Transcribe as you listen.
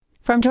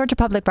From Georgia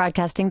Public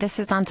Broadcasting, this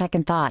is On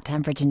Second Thought.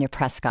 I'm Virginia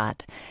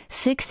Prescott.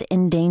 6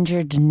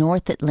 endangered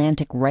North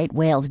Atlantic right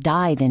whales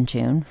died in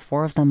June,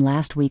 4 of them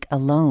last week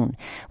alone,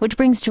 which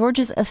brings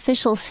Georgia's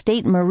official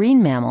state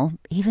marine mammal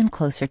even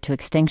closer to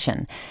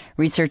extinction.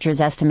 Researchers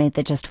estimate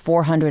that just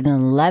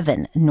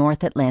 411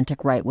 North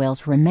Atlantic right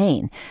whales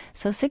remain,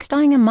 so 6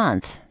 dying a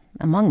month.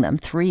 Among them,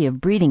 3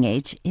 of breeding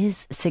age,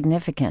 is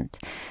significant.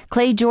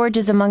 Clay George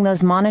is among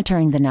those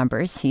monitoring the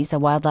numbers. He's a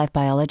wildlife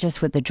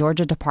biologist with the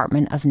Georgia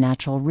Department of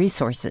Natural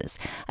Resources.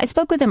 I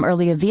spoke with him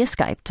earlier via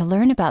Skype to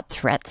learn about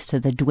threats to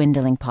the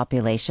dwindling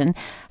population,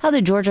 how the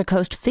Georgia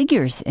coast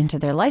figures into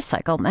their life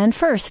cycle, and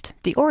first,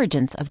 the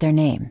origins of their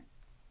name.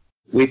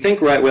 We think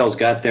right whales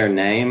got their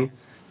name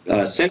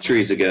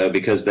centuries ago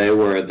because they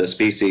were the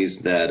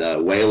species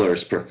that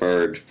whalers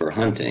preferred for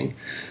hunting.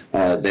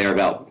 They are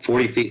about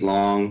 40 feet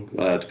long.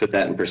 To put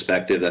that in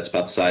perspective, that's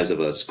about the size of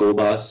a school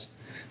bus.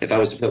 If I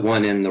was to put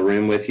one in the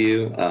room with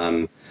you,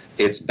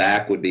 its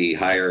back would be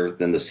higher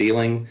than the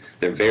ceiling.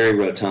 They're very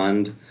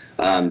rotund.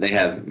 They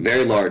have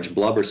very large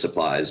blubber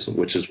supplies,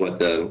 which is what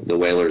the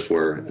whalers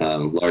were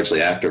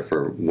largely after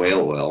for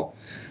whale oil.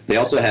 They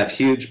also have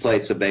huge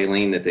plates of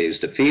baleen that they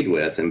used to feed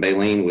with, and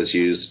baleen was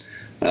used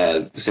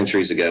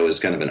centuries ago as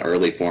kind of an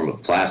early form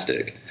of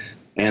plastic.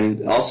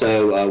 And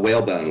also,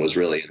 whalebone was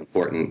really an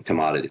important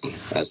commodity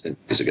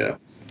centuries ago.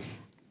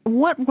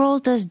 What role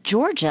does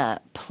Georgia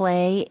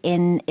play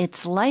in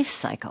its life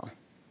cycle?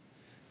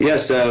 Yeah,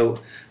 so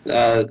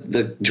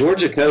the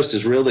Georgia coast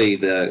is really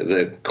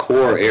the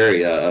core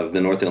area of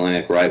the North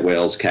Atlantic right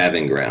whale's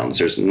calving grounds.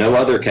 There's no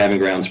other calving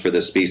grounds for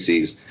this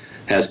species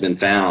has been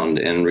found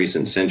in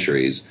recent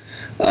centuries.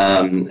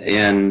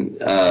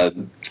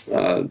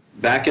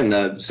 Back in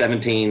the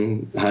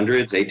 1700s,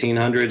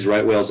 1800s,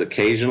 right whales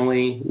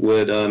occasionally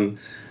were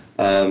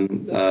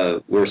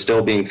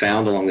still being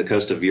found along the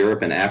coast of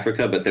Europe and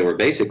Africa, but they were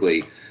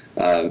basically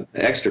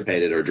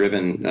extirpated or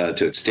driven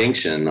to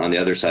extinction on the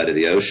other side of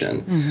the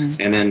ocean. Mm-hmm.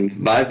 And then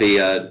by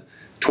the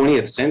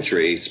 20th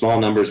century, small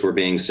numbers were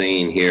being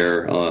seen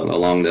here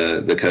along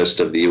the coast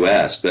of the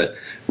U.S., but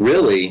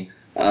really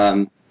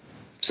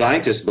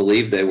scientists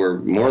believe they were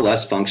more or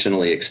less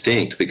functionally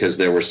extinct because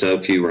there were so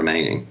few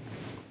remaining.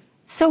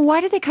 So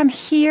why did they come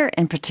here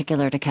in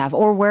particular to calve,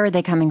 or where are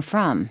they coming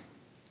from?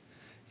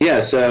 Yeah,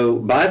 so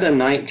by the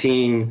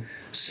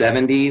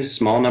 1970s,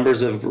 small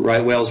numbers of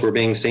right whales were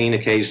being seen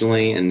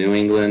occasionally in New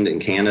England and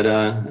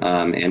Canada,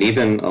 and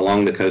even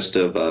along the coast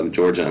of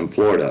Georgia and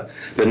Florida.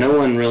 But no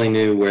one really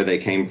knew where they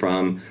came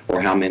from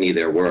or how many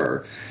there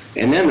were.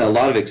 And then a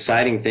lot of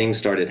exciting things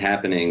started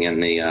happening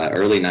in the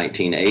early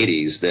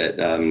 1980s that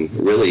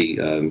really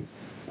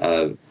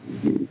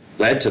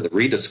led to the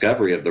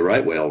rediscovery of the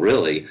right whale,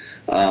 really.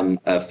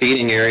 A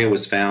feeding area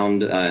was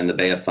found in the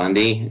Bay of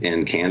Fundy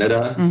in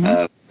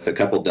Canada, with a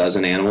couple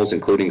dozen animals,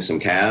 including some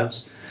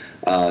calves.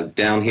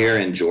 Down here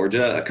in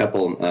Georgia, a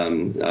couple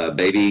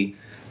baby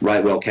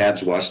right whale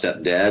calves washed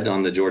up dead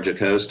on the Georgia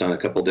coast on a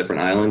couple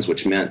different islands,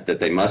 which meant that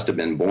they must have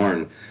been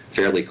born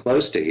fairly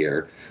close to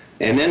here.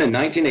 And then in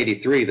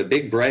 1983, the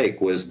big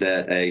break was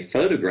that a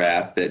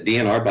photograph that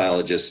DNR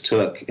biologists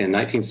took in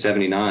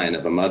 1979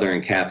 of a mother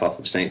and calf off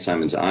of St.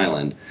 Simon's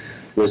Island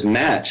was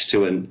matched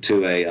to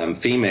a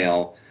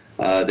female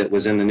that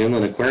was in the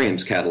Newland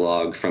Aquarium's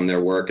catalog from their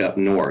work up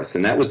north.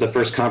 And that was the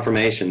first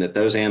confirmation that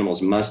those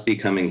animals must be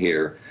coming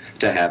here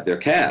to have their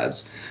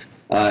calves.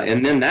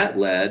 And then that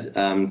led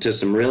to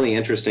some really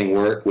interesting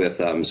work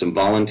with some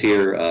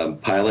volunteer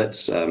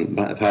pilots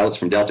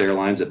from Delta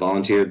Airlines that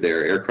volunteered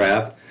their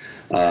aircraft,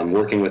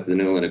 working with the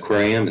Newland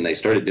Aquarium, and they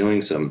started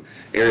doing some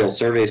aerial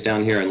surveys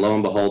down here, and lo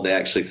and behold, they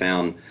actually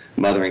found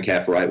mother and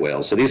calf right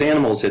whales. So these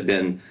animals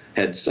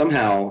had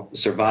somehow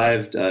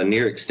survived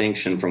near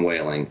extinction from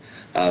whaling,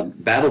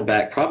 battled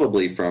back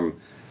probably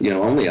from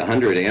only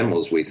 100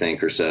 animals, we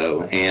think, or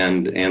so,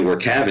 and were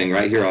calving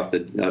right here off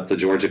the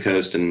Georgia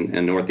coast and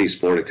northeast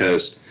Florida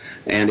coast,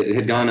 and it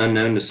had gone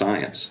unknown to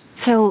science.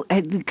 So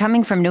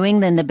coming from New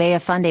England, the Bay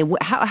of Fundy,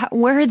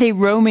 where are they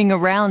roaming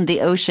around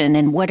the ocean,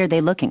 and what are they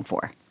looking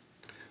for?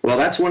 Well,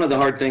 that's one of the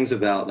hard things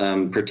about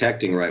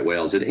protecting right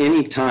whales. At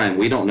any time,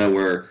 we don't know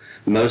where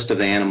most of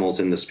the animals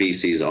in the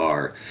species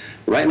are.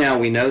 Right now,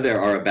 we know there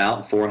are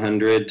about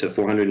 400 to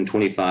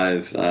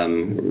 425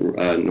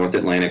 North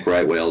Atlantic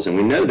right whales, and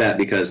we know that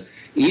because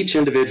each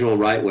individual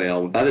right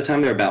whale, by the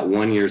time they're about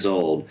 1 year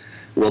old,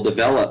 will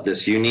develop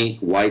this unique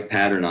white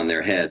pattern on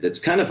their head that's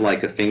kind of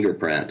like a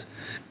fingerprint.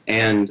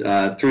 And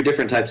through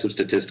different types of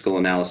statistical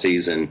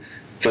analyses and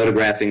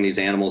photographing these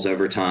animals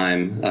over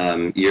time,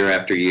 year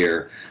after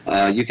year,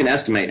 you can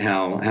estimate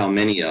how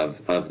many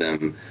of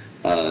them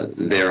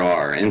there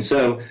are. And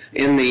so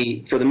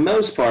for the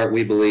most part,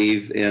 we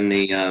believe in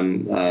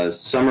the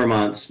summer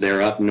months,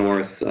 they're up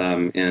north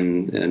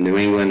in New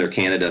England or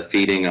Canada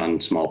feeding on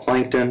small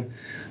plankton.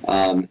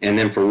 And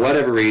then for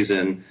whatever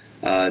reason,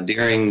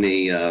 during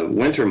the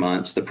winter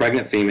months, the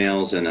pregnant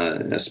females and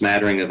a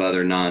smattering of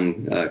other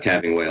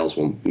non-calving whales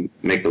will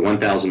make the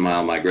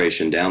 1,000-mile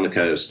migration down the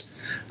coast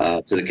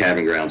to the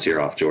calving grounds here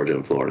off Georgia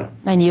and Florida.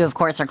 And you, of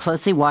course, are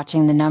closely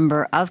watching the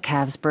number of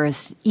calves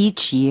births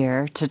each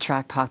year to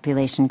track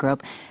population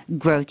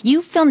growth.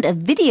 You filmed a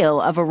video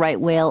of a right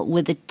whale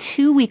with a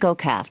 2-week-old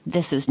calf.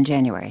 This was in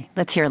January.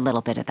 Let's hear a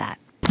little bit of that.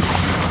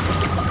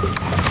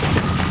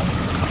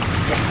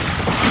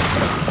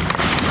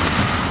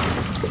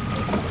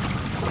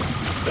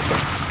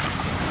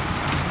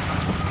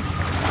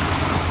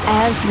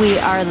 As we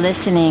are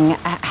listening,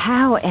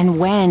 how and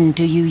when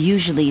do you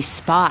usually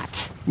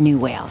spot new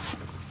whales?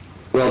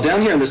 Well,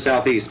 down here in the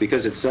southeast,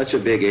 because it's such a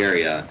big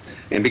area,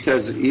 and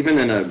because even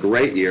in a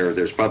great year,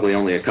 there's probably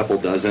only a couple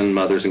dozen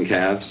mothers and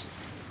calves,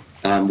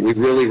 we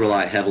really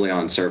rely heavily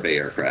on survey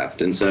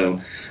aircraft. And so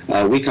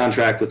we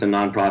contract with a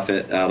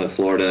nonprofit out of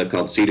Florida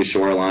called Sea to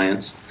Shore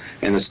Alliance,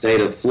 and the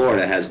state of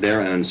Florida has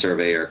their own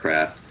survey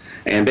aircraft.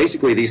 And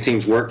basically, these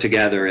teams work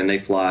together and they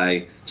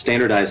fly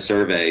standardized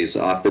surveys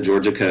off the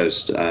Georgia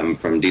coast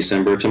from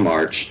December to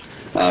March,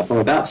 from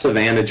about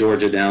Savannah,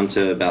 Georgia, down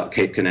to about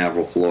Cape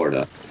Canaveral,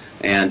 Florida.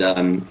 And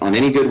on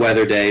any good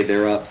weather day,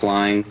 they're up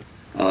flying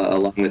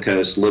along the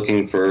coast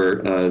looking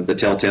for the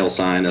telltale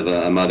sign of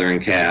a mother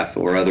and calf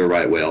or other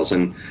right whales.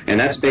 And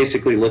that's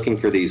basically looking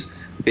for these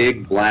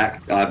big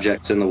black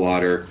objects in the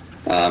water,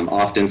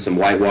 often some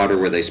white water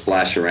where they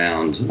splash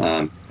around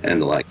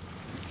and the like.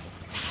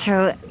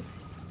 So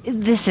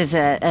this is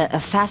a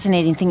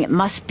fascinating thing. It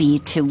must be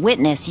to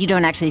witness. You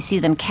don't actually see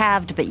them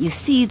calved, but you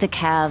see the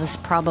calves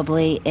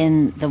probably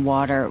in the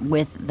water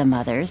with the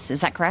mothers.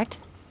 Is that correct?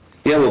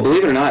 Yeah, well,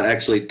 believe it or not,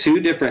 actually, 2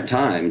 different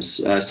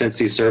times since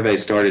these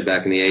surveys started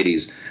back in the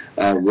 80s,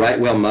 right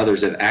whale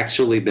mothers have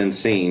actually been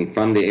seen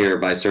from the air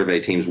by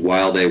survey teams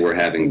while they were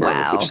having birth,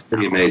 wow. Which is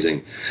pretty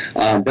amazing.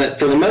 But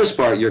for the most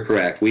part, you're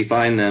correct. We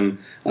find them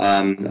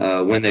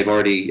when they've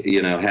already,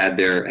 had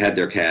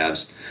their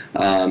calves.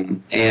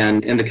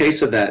 And in the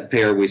case of that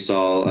pair we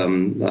saw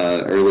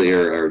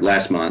earlier or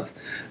last month,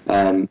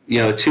 a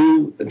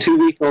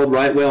 2-week-old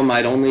right whale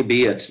might only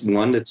be at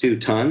 1 to 2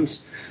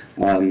 tons,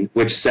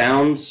 which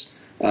sounds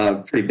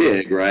pretty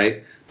big,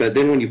 right? But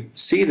then when you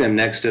see them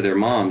next to their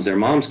moms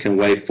can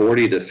weigh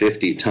 40 to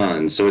 50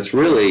 tons. So it's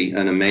really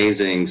an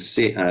amazing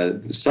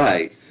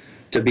sight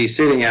to be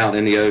sitting out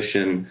in the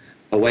ocean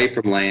away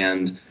from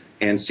land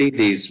and see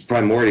these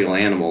primordial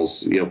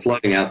animals,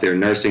 floating out there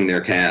nursing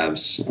their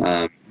calves.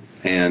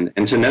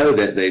 And to know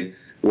that they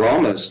were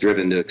almost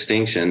driven to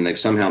extinction, they've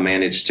somehow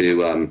managed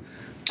to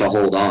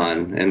hold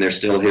on, and they're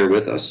still here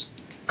with us.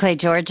 Clay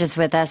George is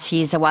with us.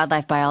 He's a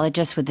wildlife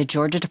biologist with the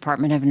Georgia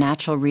Department of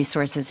Natural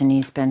Resources, and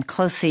he's been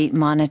closely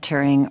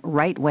monitoring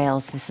right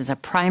whales. This is a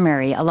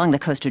primary, along the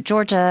coast of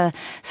Georgia,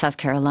 South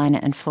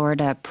Carolina, and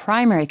Florida,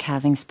 primary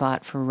calving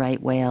spot for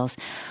right whales.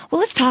 Well,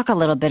 let's talk a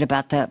little bit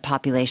about the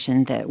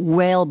population. The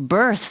whale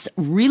births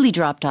really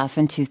dropped off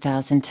in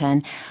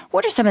 2010.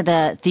 What are some of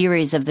the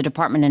theories of the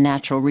Department of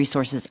Natural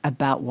Resources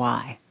about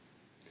why?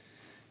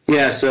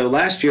 Yeah, so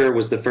last year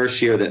was the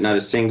first year that not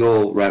a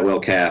single right whale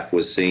calf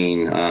was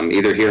seen,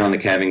 either here on the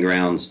calving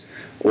grounds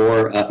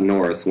or up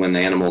north when the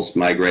animals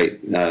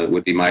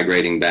would be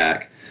migrating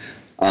back.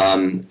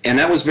 And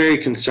that was very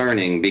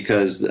concerning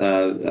because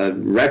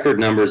record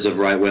numbers of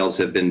right whales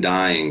have been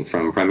dying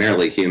from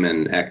primarily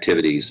human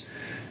activities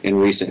in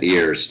recent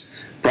years,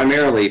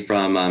 primarily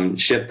from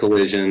ship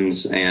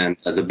collisions, and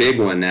the big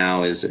one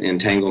now is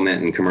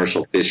entanglement in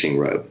commercial fishing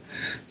rope.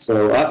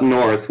 So up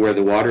north where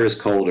the water is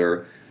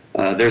colder,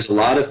 there's a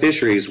lot of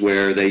fisheries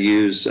where they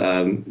use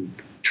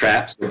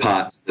traps or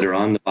pots that are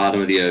on the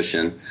bottom of the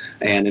ocean,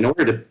 and in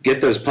order to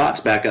get those pots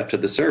back up to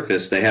the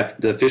surface,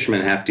 the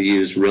fishermen have to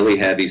use really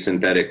heavy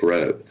synthetic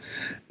rope.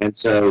 And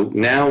so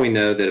now we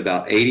know that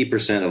about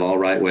 80% of all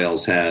right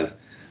whales have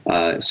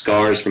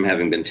scars from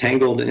having been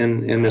tangled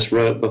in this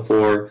rope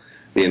before.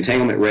 The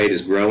entanglement rate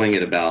is growing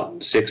at about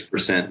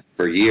 6%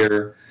 per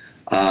year.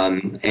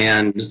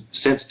 And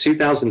since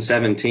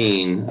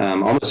 2017,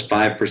 almost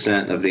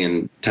 5% of the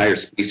entire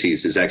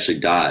species has actually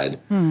died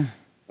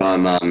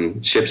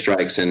from ship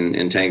strikes and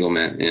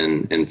entanglement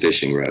in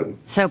fishing rope.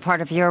 So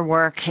part of your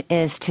work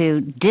is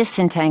to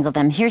disentangle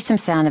them. Here's some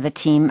sound of a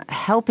team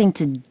helping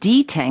to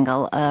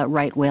detangle a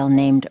right whale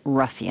named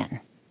Ruffian.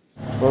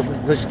 Well,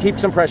 let's keep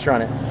some pressure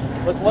on it.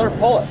 Let's let her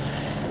pull it.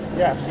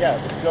 Yeah,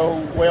 go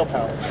whale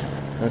power.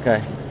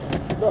 Okay.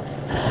 Look.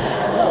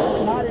 No,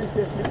 it's not in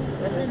fishing.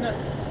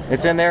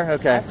 It's in there?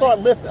 Okay. I saw it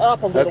lift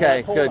up a little.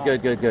 Okay,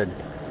 good.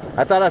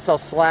 I thought I saw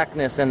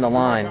slackness in the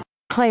line.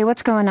 Clay,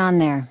 what's going on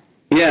there?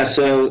 Yeah,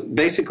 so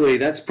basically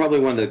that's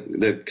probably one of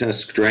the kind of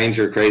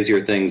stranger,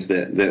 crazier things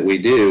that we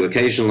do.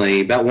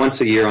 Occasionally, about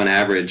once a year on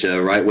average, a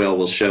right whale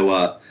will show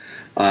up.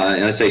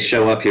 And I say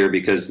show up here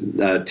because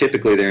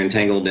typically they're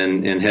entangled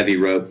in heavy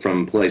rope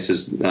from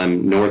places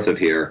north of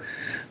here.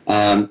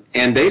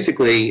 And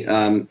basically,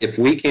 if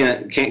we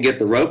can't get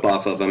the rope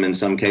off of them in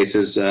some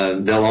cases,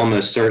 they'll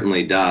almost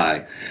certainly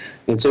die.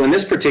 And so in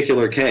this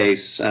particular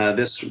case,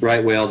 this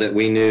right whale that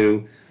we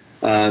knew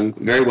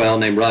very well,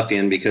 named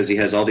Ruffian, because he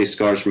has all these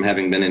scars from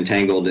having been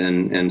entangled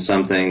in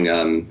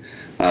something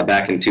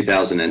back in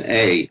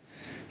 2008.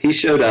 He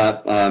showed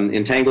up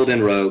entangled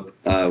in rope.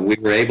 We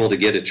were able to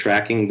get a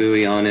tracking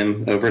buoy on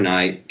him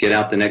overnight, get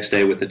out the next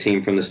day with the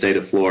team from the state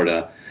of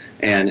Florida,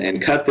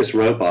 and cut this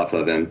rope off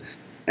of him.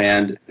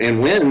 And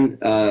when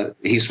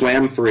he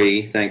swam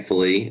free,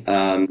 thankfully,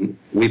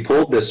 we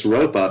pulled this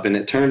rope up, and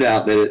it turned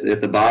out that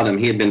at the bottom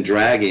he had been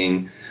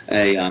dragging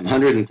a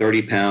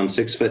 130-pound,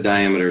 6-foot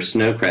diameter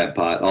snow crab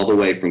pot all the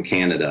way from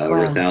Canada,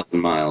 over 1,000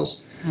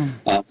 miles.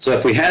 So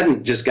if we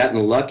hadn't just gotten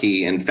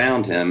lucky and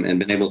found him and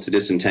been able to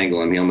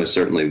disentangle him, he almost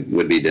certainly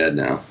would be dead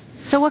now.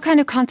 So what kind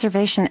of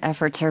conservation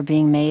efforts are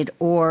being made,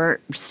 or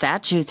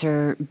statutes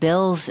or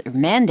bills or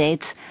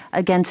mandates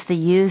against the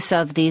use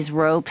of these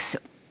ropes,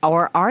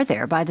 or are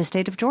there, by the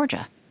state of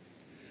Georgia?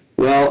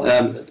 Well,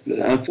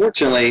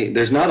 unfortunately,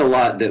 there's not a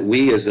lot that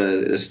we as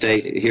a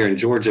state here in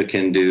Georgia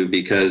can do,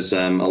 because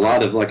a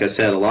lot of, like I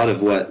said, a lot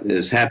of what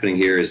is happening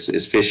here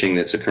is fishing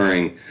that's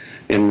occurring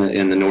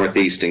in the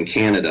Northeast in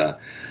Canada.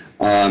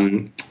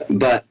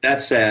 But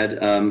that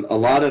said,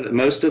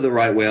 most of the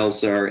right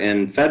whales are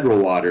in federal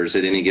waters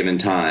at any given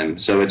time.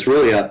 So it's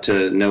really up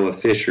to NOAA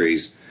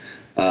Fisheries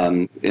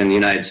in the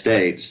United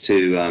States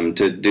to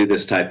do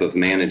this type of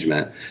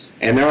management.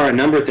 And there are a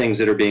number of things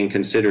that are being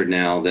considered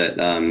now that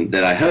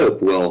I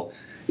hope will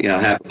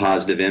have a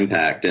positive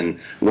impact. And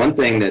one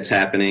thing that's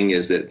happening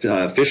is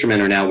that fishermen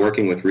are now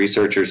working with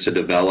researchers to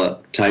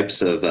develop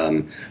types of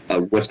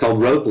what's called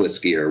ropeless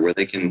gear, where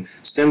they can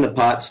send the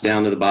pots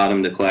down to the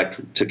bottom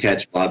to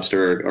catch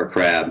lobster or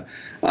crab,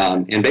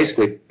 and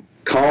basically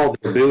call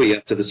their buoy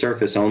up to the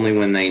surface only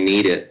when they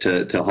need it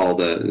to haul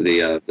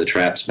the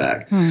traps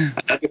back.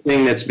 Another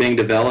thing that's being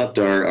developed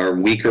are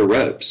weaker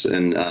ropes,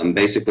 and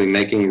basically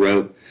making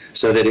rope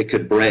so that it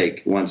could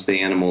break once the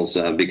animals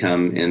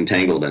become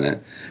entangled in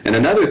it. And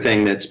another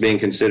thing that's being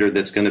considered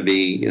that's going to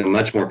be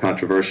much more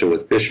controversial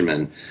with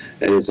fishermen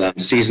is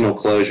seasonal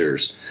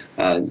closures.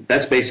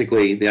 That's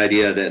basically the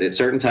idea that at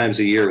certain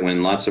times of year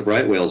when lots of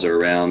right whales are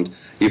around,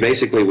 you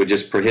basically would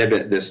just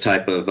prohibit this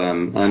type of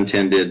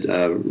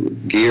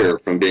untended gear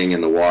from being in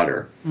the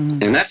water.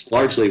 And that's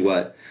largely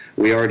what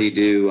we already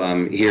do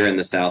here in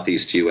the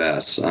southeast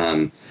U.S.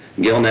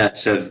 Gill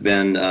nets have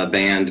been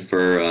banned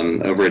for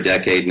over a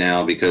decade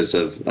now because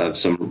of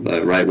some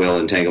right whale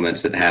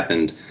entanglements that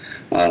happened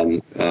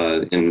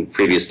in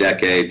previous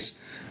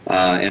decades.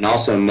 And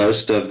also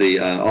most of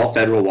all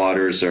federal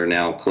waters are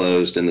now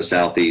closed in the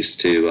southeast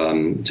to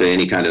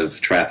any kind of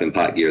trap and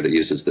pot gear that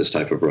uses this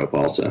type of rope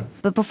also.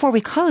 But before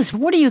we close,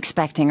 what are you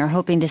expecting or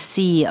hoping to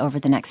see over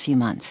the next few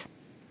months?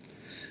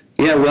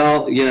 Yeah,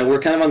 well,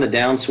 we're kind of on the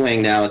downswing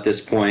now at this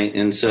point,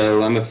 and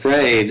so I'm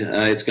afraid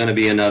it's going to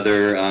be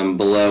another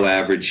below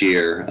average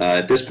year.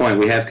 At this point,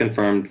 we have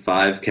confirmed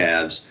 5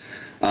 calves.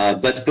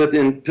 But to put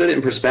it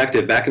in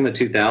perspective, back in the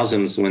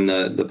 2000s, when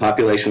the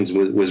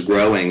population was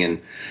growing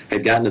and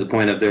had gotten to the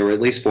point of there were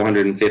at least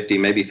 450,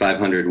 maybe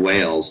 500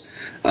 whales,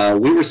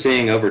 we were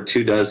seeing over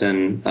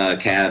 24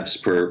 calves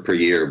per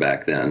year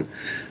back then.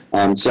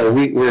 So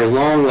we're a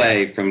long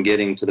way from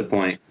getting to the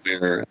point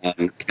where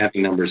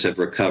calving numbers have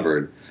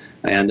recovered.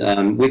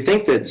 And we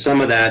think that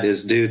some of that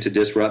is due to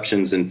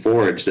disruptions in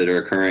forage that are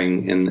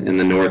occurring in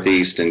the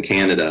Northeast and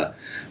Canada,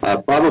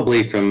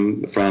 probably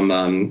from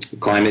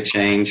climate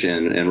change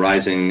and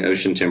rising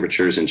ocean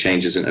temperatures and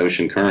changes in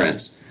ocean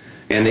currents,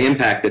 and the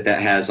impact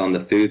that has on the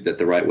food that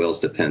the right whales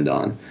depend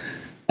on.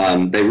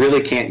 They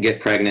really can't get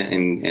pregnant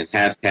and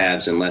have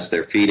calves unless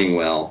they're feeding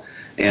well.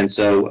 And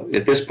so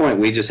at this point,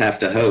 we just have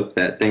to hope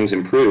that things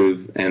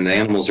improve and the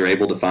animals are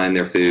able to find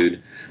their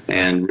food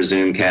and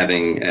resume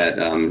calving at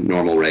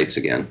normal rates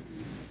again.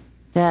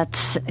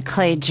 That's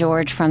Clay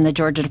George from the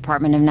Georgia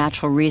Department of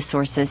Natural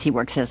Resources. He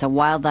works as a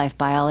wildlife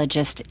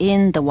biologist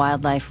in the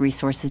Wildlife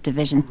Resources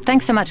Division.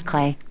 Thanks so much,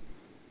 Clay.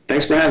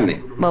 Thanks for having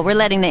me. Well, we're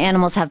letting the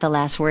animals have the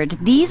last word.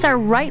 These are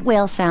right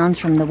whale sounds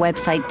from the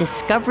website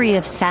Discovery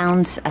of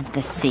Sounds of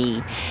the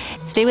Sea.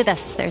 Stay with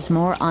us. There's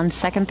more on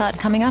Second Thought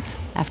coming up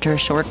after a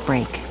short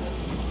break.